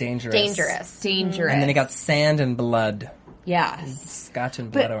something dangerous. Dangerous. Dangerous. And then he got sand and blood. Yes. Scotch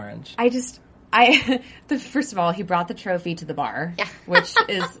and But blood orange. First of all, he brought the trophy to the bar, Yeah. which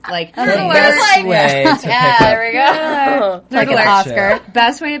is like The pretty best way to pick Yeah, up. there we go. Like an alert. Oscar.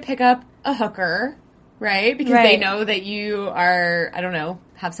 best way to pick up a hooker, right? Because they Right. know that you are, I don't know,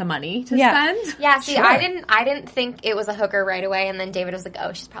 have some money to Yeah. spend. Yeah, see, Sure. I didn't think it was a hooker right away, and then David was like,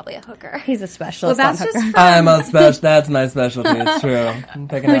 "Oh, she's probably a hooker." He's a Well, specialist that's on just hooker. I'm a special. That's my specialty. It's true. I'm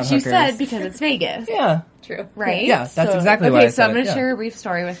picking out what you hookers. said because it's Vegas, Yeah. True. right? Yeah, that's exactly why Okay, I so said I'm going it, to yeah. share a brief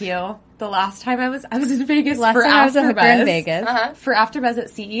story with you. The last time I was in Vegas Last for time I was a hooker in AfterBuzz. Vegas. For AfterBuzz at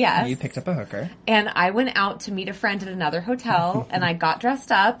CES. You picked up a hooker. And I went out to meet a friend at another hotel, and I got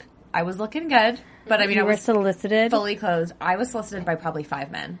dressed up. I was looking good, but I mean, You I were was solicited. fully clothed. I was solicited by probably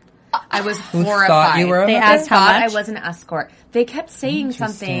 5 men. I was Who horrified. thought you were a They hooker? asked how thought much? I was an escort. They kept saying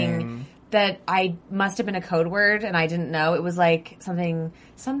something Interesting. that I must have been a code word, and I didn't know. It was like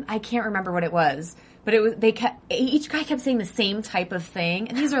I can't remember what it was. But it was, each guy kept saying the same type of thing.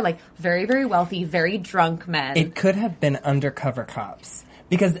 And these are like very, very wealthy, very drunk men. It could have been undercover cops.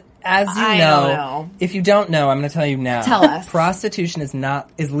 Because as you I know, don't know. if you don't know, I'm going to tell you now. Tell us. Prostitution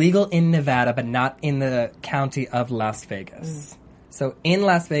is legal in Nevada, but not in the county of Las Vegas. So in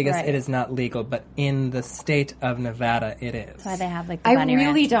Las Vegas, Right. it is not legal, but in the state of Nevada, it is. That's why they have like the I bunny really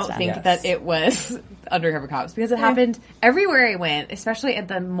ranch and don't stuff. think Yes. that it was undercover cops because it happened everywhere I went, especially at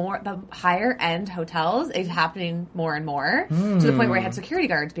the higher end hotels. It's happening more and more to the point where I had security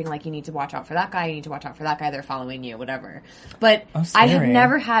guards being like, "You need to watch out for that guy. You need to watch out for that guy. They're following you, whatever." But Oh, I had scary.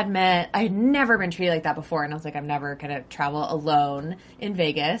 I had never been treated like that before, and I was like, I'm never gonna travel alone in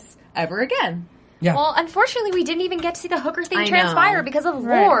Vegas ever again. Yeah. Well, unfortunately, we didn't even get to see the hooker thing I know. transpire because of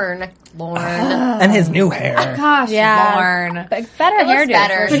Lorne. Lorne. and his new hair. Gosh, Yeah. Lorne. But better It looks hairdo.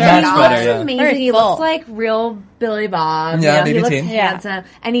 better. For But sure. Much He better, looks yeah. amazing. Very He full. looks like real Billy Bob. Yeah, he looks BBT. Yeah. handsome,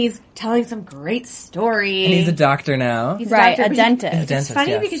 and he's telling some great story. And he's a doctor now. He's Right, doctor, a but dentist. A It's dentist,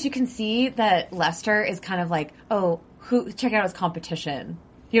 funny yes. because you can see that Lester is kind of like, check out his competition.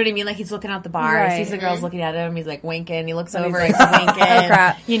 You know what I mean? Like he's looking out the bar, Right. he sees the girls looking at him, he's like winking, he looks And over, he's he's like, winking. "Oh,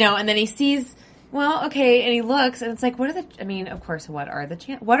 crap." You know, and then he sees, well, okay, and he looks, and it's like, what are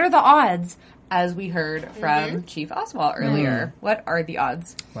the odds? As we heard from Chief Oswald earlier, what are the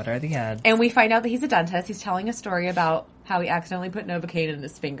odds? What are the odds? And we find out that he's a dentist. He's telling a story about how he accidentally put Novocaine in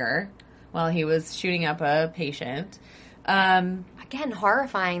his finger while he was shooting up a patient. Again,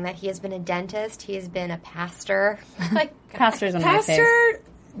 horrifying that he has been a dentist. He has been a pastor. Like, Pastor's one of my Pastor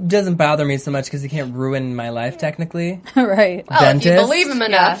doesn't bother me so much because he can't ruin my life, technically. faves. Right. well, if you Dentist? believe him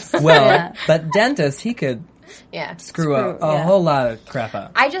enough. Well, Yeah. but dentist, he could Yeah. screw up a yeah. whole lot of crap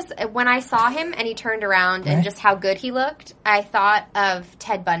up. When I saw him and he turned around and just how good he looked, I thought of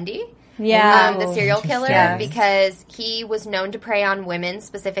Ted Bundy. Yeah. The serial killer, Interesting. because he was known to prey on women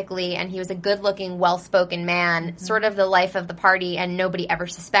specifically, and he was a good-looking, well-spoken man, sort of the life of the party, and nobody ever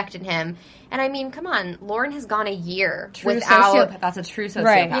suspected him. And I mean, come on, Lauren has gone a year True without, sociopath. That's a true sociopath.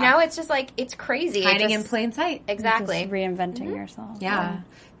 Right. you know, it's just like, it's crazy. It hiding in just- plain sight. Exactly. Just reinventing yourself. Yeah.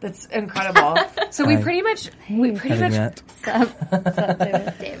 That's incredible. So we pretty much David.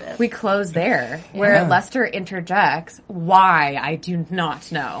 we close there where Yeah. Lester interjects. Why? I do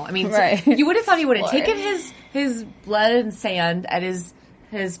not know. I mean, Right. you would have thought he would have Lord. taken his blood and sand at his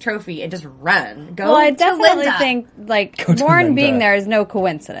trophy and just run. Go Well, I to definitely Linda. think like Go to Lauren Linda. being there is no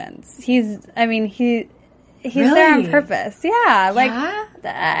coincidence. He's there on Really? purpose. Yeah, like Yeah?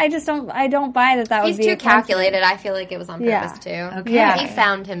 I just don't buy that He's would be too a coincidence. calculated. I feel like it was on Yeah. purpose, too. Okay. Yeah. He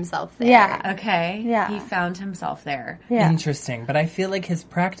found himself there. Yeah. Okay. Yeah. He found himself there. Yeah. Interesting, but I feel like his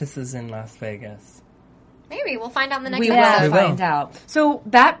practice is in Las Vegas. Maybe. We'll find out in the next We episode. will will. find out. So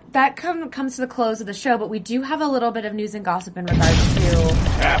that comes to the close of the show, but we do have a little bit of news and gossip in regards to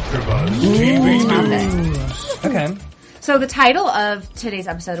AfterBuzz TV News. Okay. So the title of today's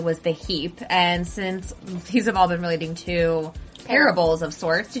episode was The Heap, and since these have all been relating to parables of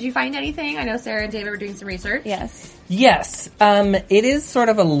sorts, did you find anything? I know Sarah and David were doing some research. Yes. Yes, it is sort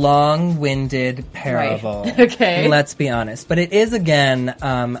of a long-winded parable. Right. Okay. Let's be honest. But it is, again,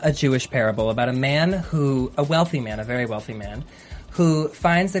 a Jewish parable about a man a very wealthy man, who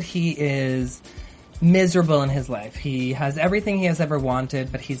finds that he is miserable in his life. He has everything he has ever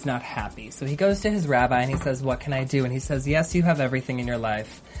wanted, but he's not happy. So he goes to his rabbi and he says, "What can I do?" And he says, "Yes, you have everything in your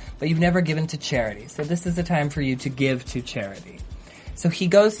life, but you've never given to charity. So this is the time for you to give to charity." So he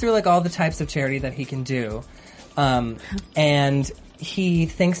goes through like all the types of charity that he can do. And he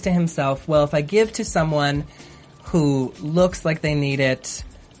thinks to himself, well, if I give to someone who looks like they need it,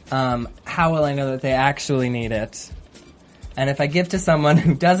 how will I know that they actually need it? And if I give to someone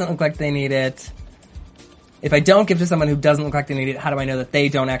who doesn't look like they need it, if I don't give to someone who doesn't look like they need it, how do I know that they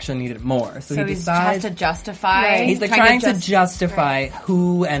don't actually need it more? So he decides to justify. Right. He's like trying to justify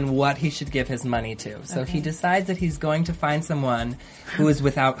who and what he should give his money to. So he decides that he's going to find someone who is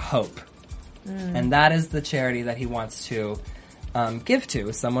without hope. And that is the charity that he wants to give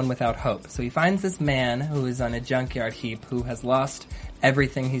to, someone without hope. So he finds this man who is on a junkyard heap who has lost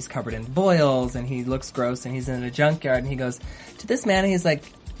everything. He's covered in boils and he looks gross and he's in a junkyard and he goes to this man and he's like,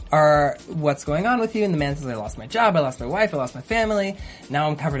 what's going on with you? And the man says, I lost my job, I lost my wife, I lost my family, now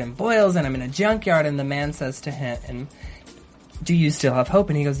I'm covered in boils and I'm in a junkyard. And the man says to him, do you still have hope?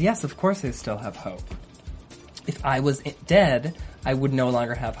 And he goes, yes, of course I still have hope. If I was dead, I would no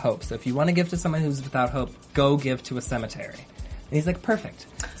longer have hope. So if you want to give to someone who's without hope, go give to a cemetery. And he's like, perfect.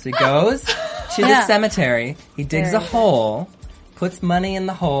 So he goes to the cemetery, he digs a hole, puts money in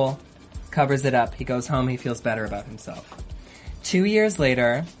the hole, covers it up. He goes home, he feels better about himself. 2 years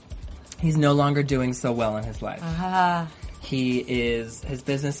later, he's no longer doing so well in his life. His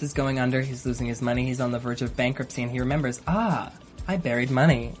business is going under, he's losing his money, he's on the verge of bankruptcy, and he remembers, I buried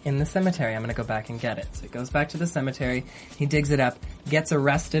money in the cemetery, I'm gonna go back and get it. So he goes back to the cemetery, he digs it up, gets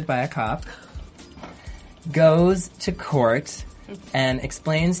arrested by a cop, goes to court, and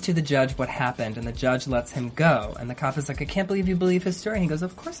explains to the judge what happened, and the judge lets him go. And the cop is like, I can't believe you believe his story. And he goes,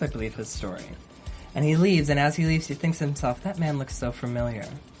 of course I believe his story. And he leaves, and as he leaves, he thinks to himself, that man looks so familiar.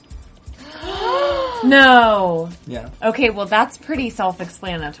 No. Yeah. Okay, well, that's pretty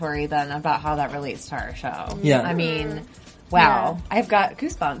self-explanatory then about how that relates to our show. Yeah. I mean, wow. Yeah. I've got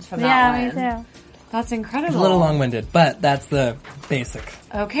goosebumps from that one. Yeah, me too. That's incredible. It's a little long-winded, but that's the basic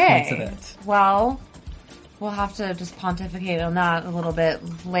points of it. Well, we'll have to just pontificate on that a little bit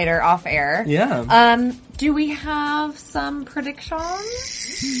later off air. Yeah. Do we have some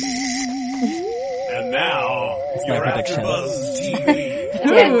predictions? And now, your AfterBuzz TV.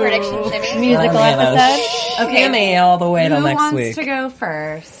 Prediction, Jimmy. Musical episode. Okay, me all the way till who next wants week. to go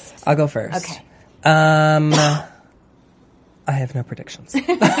first? I'll go first. Okay. I have no predictions.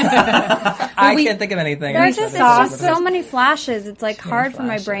 I can't think of anything. There's just so many flashes. It's like hard for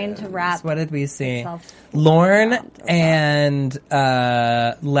my brain to wrap. What did we see? itself Lauren around. and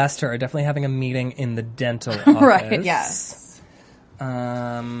Lester are definitely having a meeting in the dental office. Right, yes.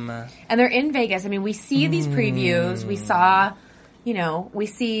 And And they're in Vegas. I mean, we see these previews. We saw, we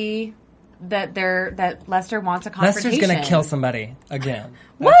see that that Lester wants a confrontation. Lester's going to kill somebody again.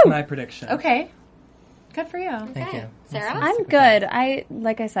 That's my prediction. Okay. Good for you. Thank you. Sarah? I'm good.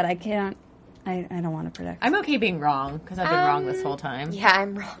 Like I said, I can't. I don't want to predict. I'm okay being wrong because I've been wrong this whole time. Yeah,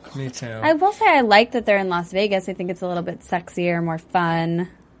 I'm wrong. Me too. I will say I like that they're in Las Vegas. I think it's a little bit sexier, more fun. I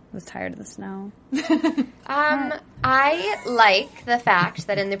was tired of the snow. I like the fact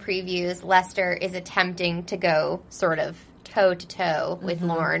that in the previews, Lester is attempting to go sort of toe-to-toe with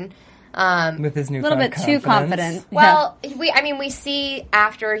Lauren. With his new A little bit too confident. Well, we see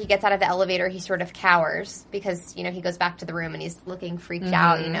after he gets out of the elevator, he sort of cowers because, he goes back to the room and he's looking freaked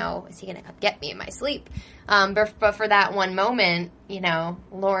out, is he going to come get me in my sleep? But for that one moment,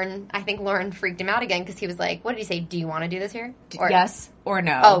 I think Lauren freaked him out again because he was like, what did he say? Do you want to do this here? Yes or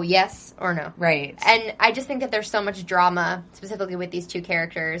no? Oh, yes or no. Right. And I just think that there's so much drama, specifically with these two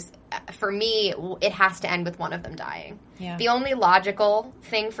characters. For me, it has to end with one of them dying. Yeah. The only logical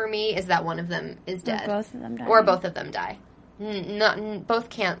thing for me is that one of them is dead. both of them die. Or both of them die. Both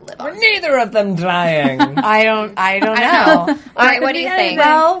can't live on. Neither of them dying. I don't know. All right, what do you think?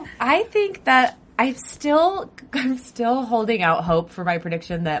 Well, I think that I'm still holding out hope for my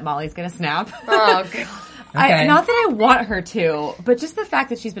prediction that Molly's going to snap. Oh, God. Okay. Not that I want her to, but just the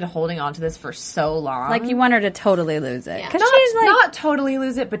fact that she's been holding on to this for so long. Like you want her to totally lose it. Yeah. Because she's like, not totally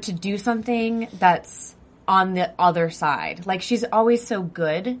lose it, but to do something that's on the other side. Like she's always so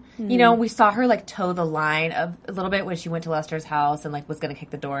good. We saw her like toe the line a little bit when she went to Lester's house and like was going to kick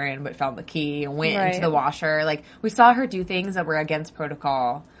the door in, but found the key and went into the washer. Like we saw her do things that were against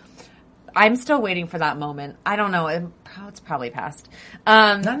protocol. I'm still waiting for that moment. I don't know. It's probably past.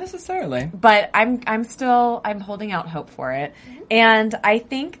 Not necessarily. But I'm holding out hope for it. And I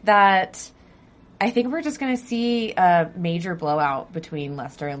think we're just going to see a major blowout between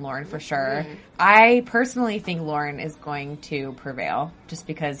Lester and Lauren for sure. I personally think Lauren is going to prevail just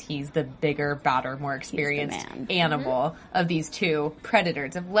because he's the bigger, badder, more experienced animal of these two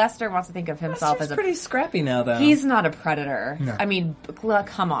predators. If Lester wants to think of himself Lester's as pretty scrappy now, though. he's not a predator. No. I mean,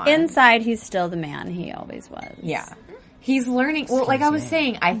 come on. inside, he's still the man he always was. Yeah. He's learning. Well, like I was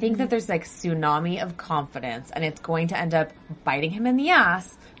saying, I think that there's like tsunami of confidence, and it's going to end up biting him in the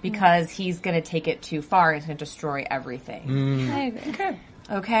ass because he's going to take it too far and it's going to destroy everything. I agree.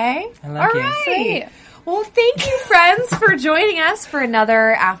 Okay? I like All you. right. Sweet. Well, thank you, friends, for joining us for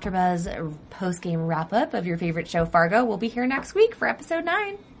another AfterBuzz post-game wrap-up of your favorite show, Fargo. We'll be here next week for episode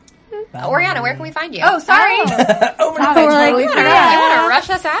 9. Oriana, where can we find you? Oh, sorry. We're totally You forgot. want to rush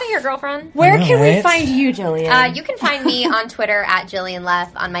us out of here, girlfriend? Where can we Alright. find you, Jillian? You can find me on Twitter at Jillian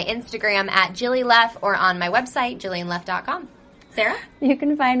Leff, on my Instagram at Jilly Leff, or on my website, JillianLeff.com. Sarah? You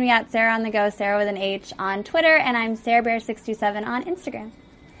can find me at Sarah on the Go, Sarah with an H on Twitter, and I'm SarahBear67 on Instagram.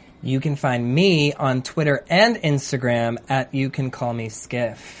 You can find me on Twitter and Instagram at You Can Call Me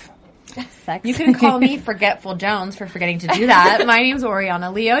Skiff. Sexy. You can call me Forgetful Jones for forgetting to do that. My name's Oriana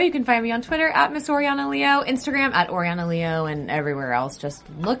Leo. You can find me on Twitter at Miss Oriana Leo, Instagram at Oriana Leo, and everywhere else. Just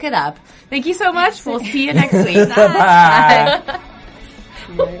look it up. Thank you so much. We'll see you next week. Bye.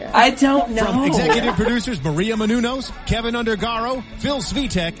 I don't know. From executive producers Maria Menounos, Kevin Undergaro, Phil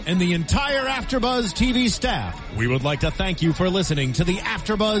Svitek, and the entire AfterBuzz TV staff, we would like to thank you for listening to the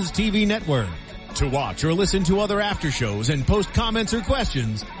AfterBuzz TV network. To watch or listen to other after shows and post comments or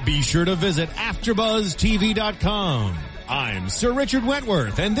questions, be sure to visit AfterBuzzTV.com. I'm Sir Richard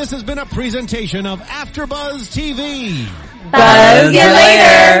Wentworth, and this has been a presentation of AfterBuzz TV. Buzz you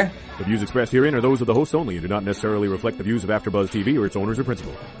later. The views expressed herein are those of the hosts only and do not necessarily reflect the views of AfterBuzz TV or its owners or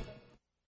principals.